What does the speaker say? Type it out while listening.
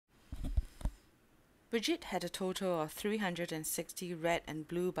Bridget had a total of 360 red and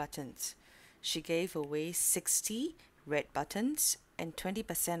blue buttons. She gave away 60 red buttons and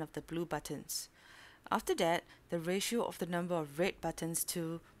 20% of the blue buttons. After that, the ratio of the number of red buttons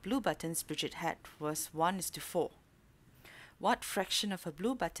to blue buttons Bridget had was 1:4. What fraction of her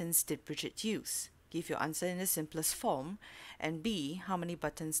blue buttons did Bridget use? Give your answer in the simplest form. And B, how many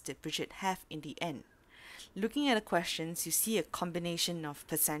buttons did Bridget have in the end? Looking at the questions, you see a combination of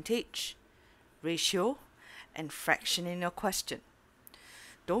percentage, ratio, and fraction in your question.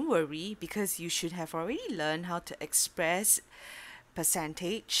 Don't worry, because you should have already learned how to express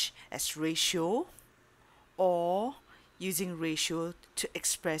percentage as ratio or using ratio to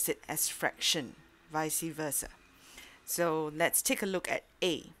express it as fraction, vice versa. So let's take a look at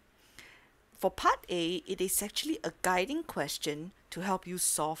A. For part A, it is actually a guiding question to help you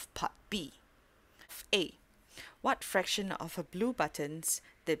solve part B. A. What fraction of her blue buttons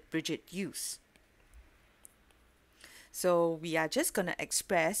did Bridget use? So we are just going to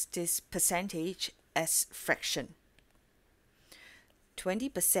express this percentage as fraction.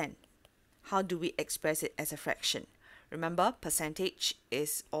 20%. How do we express it as a fraction? Remember, percentage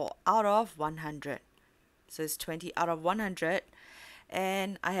is all out of 100. So it's 20 out of 100.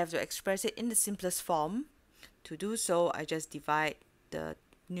 And I have to express it in the simplest form. To do so, I just divide the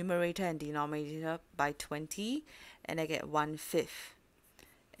numerator and denominator by 20 and I get 1/5.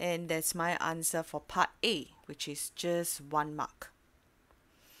 And that's my answer for part A, which is just 1 mark.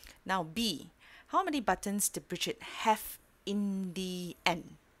 Now B, how many buttons did Bridget have in the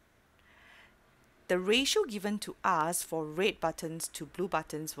end? The ratio given to us for red buttons to blue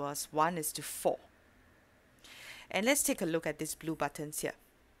buttons was 1:4. And let's take a look at these blue buttons here.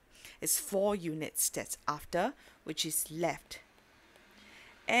 It's 4 units that's after, which is left.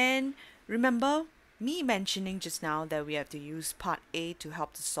 And remember me mentioning just now that we have to use part A to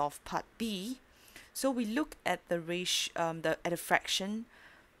help to solve part B. So we look at the ratio, at the fraction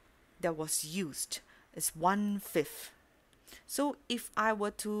that was used. It's 1/5. So if I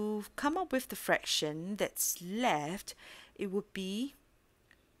were to come up with the fraction that's left, it would be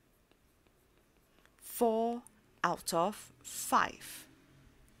 4 out of 5.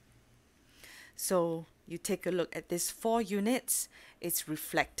 So you take a look at these 4 units, it's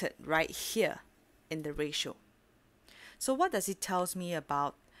reflected right here in the ratio. So what does it tell me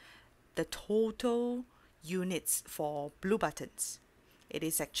about the total units for blue buttons? It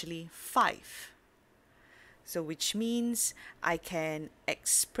is actually 5. So which means I can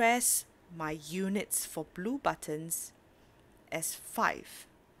express my units for blue buttons as 5.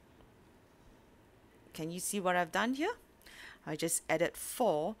 Can you see what I've done here? I just added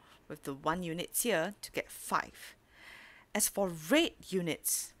 4 with the 1 units here to get 5. As for red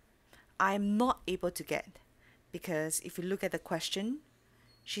units, I'm not able to get, because if you look at the question,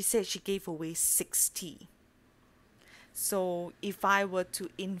 she said she gave away 60. So if I were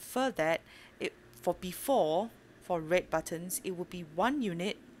to infer that, for red buttons, it would be 1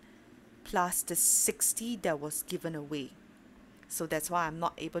 unit plus the 60 that was given away. So that's why I'm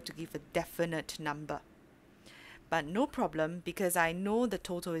not able to give a definite number. But no problem, because I know the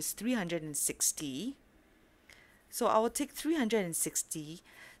total is 360. So I will take 360,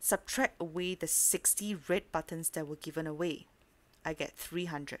 subtract away the 60 red buttons that were given away. I get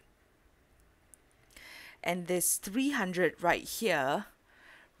 300. And this 300 right here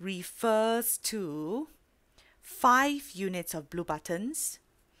refers to 5 units of blue buttons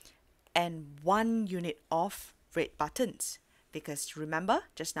and 1 unit of red buttons. Because remember,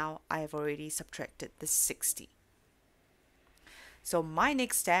 just now I have already subtracted the 60. So my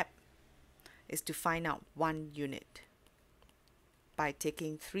next step is to find out 1 unit by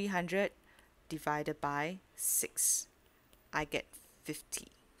taking 300 divided by 6. I get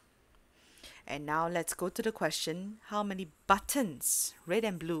 50. And now let's go to the question, how many buttons, red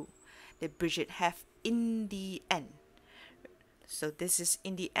and blue, did Bridget have in the end? So this is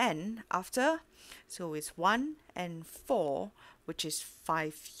in the end after, so it's 1 and 4, which is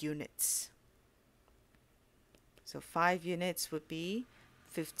 5 units. So 5 units would be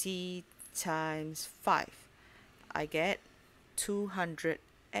 50 times 5. I get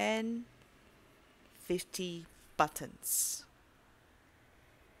 250 buttons.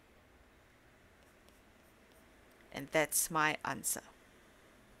 And that's my answer.